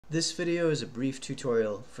This video is a brief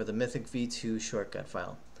tutorial for the Mythic v2 shortcut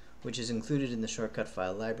file, which is included in the shortcut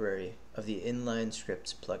file library of the Inline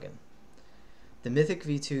Scripts plugin. The Mythic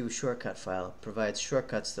v2 shortcut file provides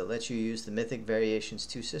shortcuts that let you use the Mythic Variations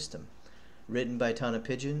 2 system, written by Tana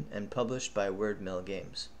Pigeon and published by Wordmill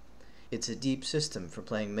Games. It's a deep system for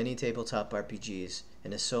playing many tabletop RPGs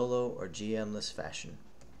in a solo or GM-less fashion.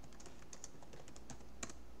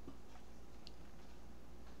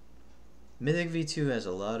 Mythic v2 has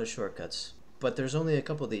a lot of shortcuts, but there's only a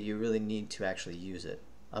couple that you really need to actually use it.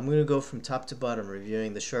 I'm going to go from top to bottom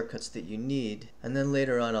reviewing the shortcuts that you need, and then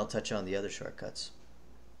later on I'll touch on the other shortcuts.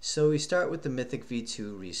 So we start with the Mythic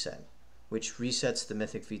v2 reset, which resets the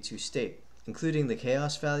Mythic v2 state, including the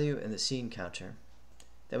chaos value and the scene counter.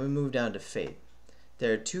 Then we move down to fate.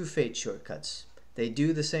 There are two fate shortcuts. They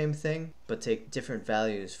do the same thing, but take different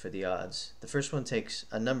values for the odds. The first one takes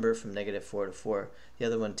a number from -4 to 4. The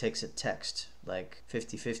other one takes a text, like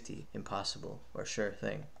 50-50, impossible, or sure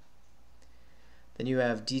thing. Then you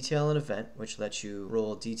have detail and event, which lets you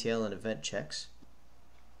roll detail and event checks.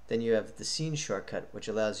 Then you have the scene shortcut, which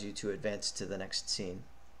allows you to advance to the next scene.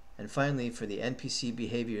 And finally, for the NPC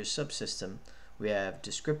behaviors subsystem, we have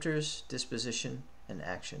descriptors, disposition, and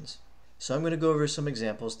actions. So I'm going to go over some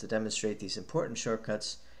examples to demonstrate these important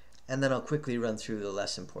shortcuts, and then I'll quickly run through the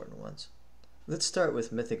less important ones. Let's start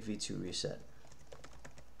with Mythic v2 reset.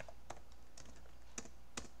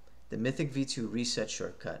 The Mythic v2 reset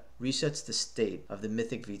shortcut resets the state of the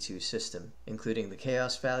Mythic v2 system, including the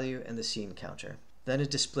chaos value and the scene counter. Then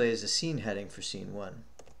it displays a scene heading for scene 1.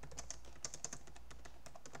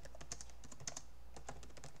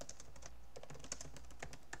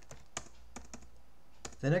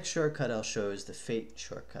 The next shortcut I'll show is the fate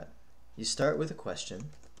shortcut. You start with a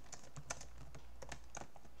question,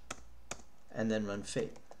 and then run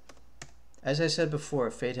fate. As I said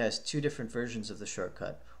before, fate has two different versions of the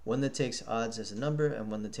shortcut, one that takes odds as a number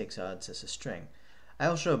and one that takes odds as a string.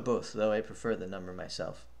 I'll show both, though I prefer the number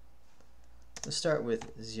myself. Let's start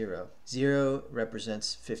with 0. 0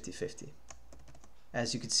 represents 50-50.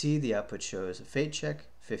 As you can see, the output shows a fate check,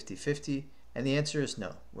 50-50, and the answer is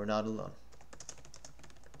no, we're not alone.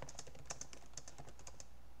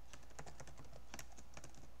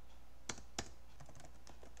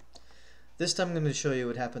 This time I'm going to show you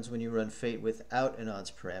what happens when you run fate without an odds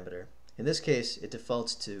parameter. In this case, it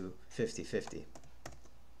defaults to 50-50.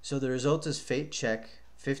 So the result is fate check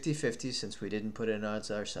 50-50 since we didn't put in odds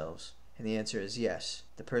ourselves. And the answer is yes,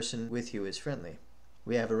 the person with you is friendly.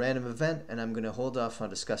 We have a random event, and I'm going to hold off on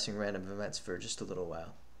discussing random events for just a little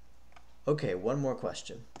while. Okay, one more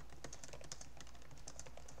question.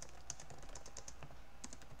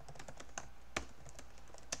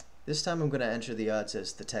 This time I'm going to enter the odds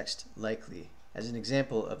as the text likely, as an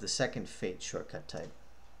example of the second fate shortcut type.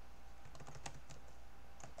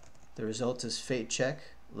 The result is fate check,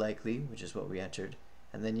 likely, which is what we entered,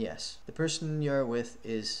 and then yes. The person you're with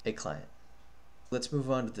is a client. Let's move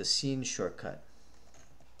on to the scene shortcut.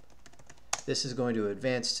 This is going to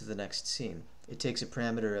advance to the next scene. It takes a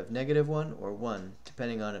parameter of -1 or 1,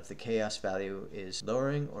 depending on if the chaos value is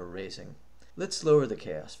lowering or raising. Let's lower the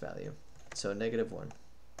chaos value, so -1.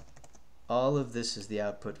 All of this is the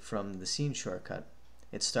output from the scene shortcut.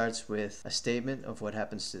 It starts with a statement of what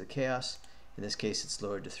happens to the chaos. In this case it's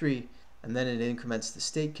lowered to 3, and then it increments the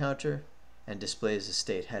state counter and displays the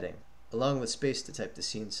state heading, along with space to type the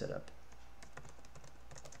scene setup.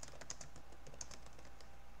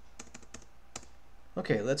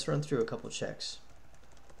 Okay, let's run through a couple checks.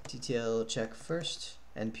 Detail check first,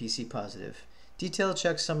 NPC positive. Detail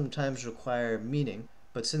checks sometimes require meaning,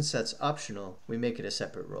 but since that's optional, we make it a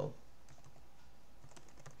separate role.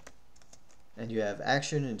 And you have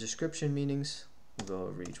action and description meanings. We'll go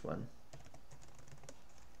over each one.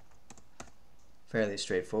 Fairly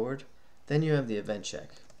straightforward. Then you have the event check.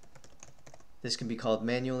 This can be called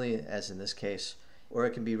manually, as in this case, or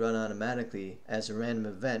it can be run automatically as a random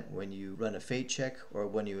event when you run a fate check or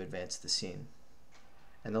when you advance the scene.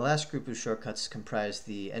 And the last group of shortcuts comprise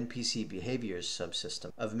the NPC behaviors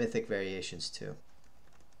subsystem of Mythic Variations 2.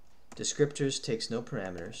 Descriptors takes no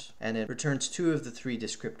parameters, and it returns 2 of the 3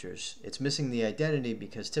 descriptors. It's missing the identity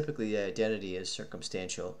because typically the identity is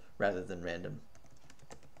circumstantial rather than random.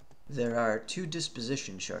 There are 2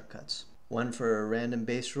 disposition shortcuts, one for a random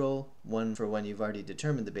base roll, one for when you've already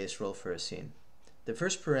determined the base roll for a scene. The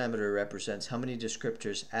first parameter represents how many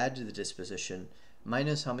descriptors add to the disposition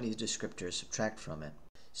minus how many descriptors subtract from it.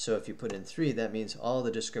 So if you put in 3, that means all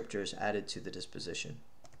the descriptors added to the disposition.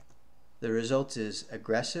 The result is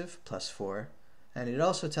aggressive, +4, and it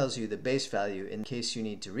also tells you the base value in case you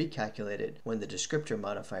need to recalculate it when the descriptor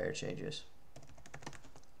modifier changes.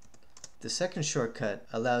 The second shortcut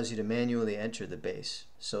allows you to manually enter the base,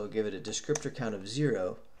 so give it a descriptor count of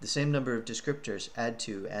 0, the same number of descriptors add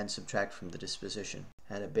to and subtract from the disposition,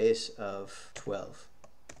 and a base of 12.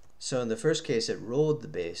 So in the first case it rolled the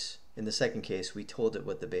base, in the second case we told it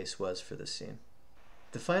what the base was for this scene.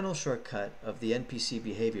 The final shortcut of the NPC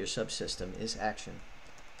behavior subsystem is action.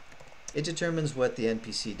 It determines what the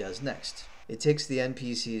NPC does next. It takes the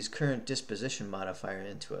NPC's current disposition modifier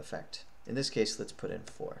into effect. In this case, let's put in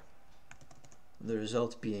 4. The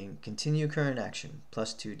result being continue current action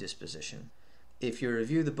plus 2 disposition. If you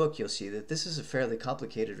review the book, you'll see that this is a fairly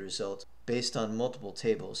complicated result based on multiple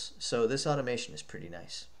tables, so this automation is pretty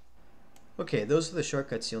nice. Okay, those are the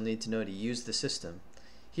shortcuts you'll need to know to use the system.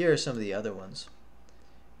 Here are some of the other ones.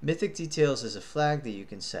 Mythic Details is a flag that you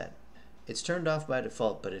can set. It's turned off by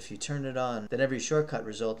default, but if you turn it on, then every shortcut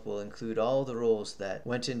result will include all the roles that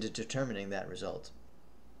went into determining that result.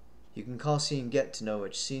 You can call scene get to know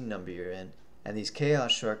which scene number you're in, and these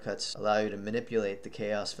chaos shortcuts allow you to manipulate the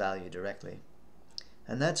chaos value directly.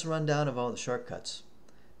 And that's a rundown of all the shortcuts.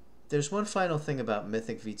 There's one final thing about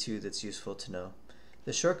Mythic v2 that's useful to know.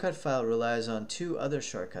 The shortcut file relies on 2 other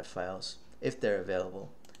shortcut files, if they're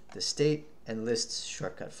available, the state and lists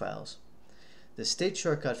shortcut files. The state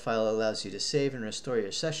shortcut file allows you to save and restore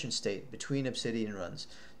your session state between Obsidian runs,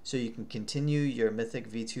 so you can continue your Mythic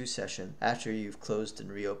v2 session after you've closed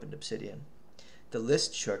and reopened Obsidian. The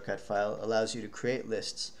list shortcut file allows you to create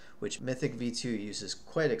lists, which Mythic v2 uses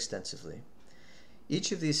quite extensively.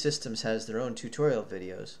 Each of these systems has their own tutorial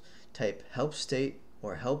videos. Type help state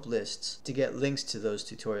or help lists to get links to those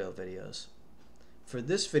tutorial videos. For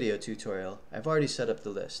this video tutorial, I've already set up the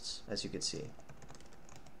lists, as you can see.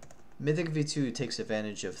 Mythic v2 takes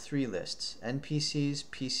advantage of 3 lists, NPCs,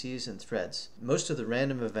 PCs, and threads. Most of the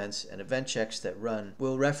random events and event checks that run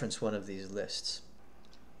will reference one of these lists.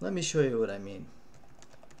 Let me show you what I mean.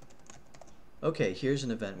 Okay, here's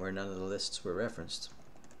an event where none of the lists were referenced.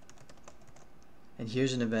 And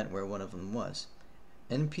here's an event where one of them was.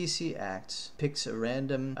 NPC acts picks a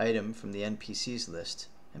random item from the NPCs list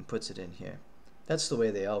and puts it in here. That's the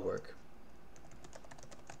way they all work.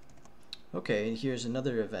 Okay, and here's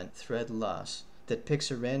another event, thread loss, that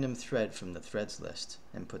picks a random thread from the threads list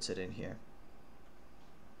and puts it in here.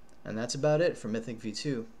 And that's about it for Mythic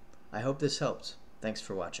v2. I hope this helped. Thanks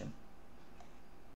for watching.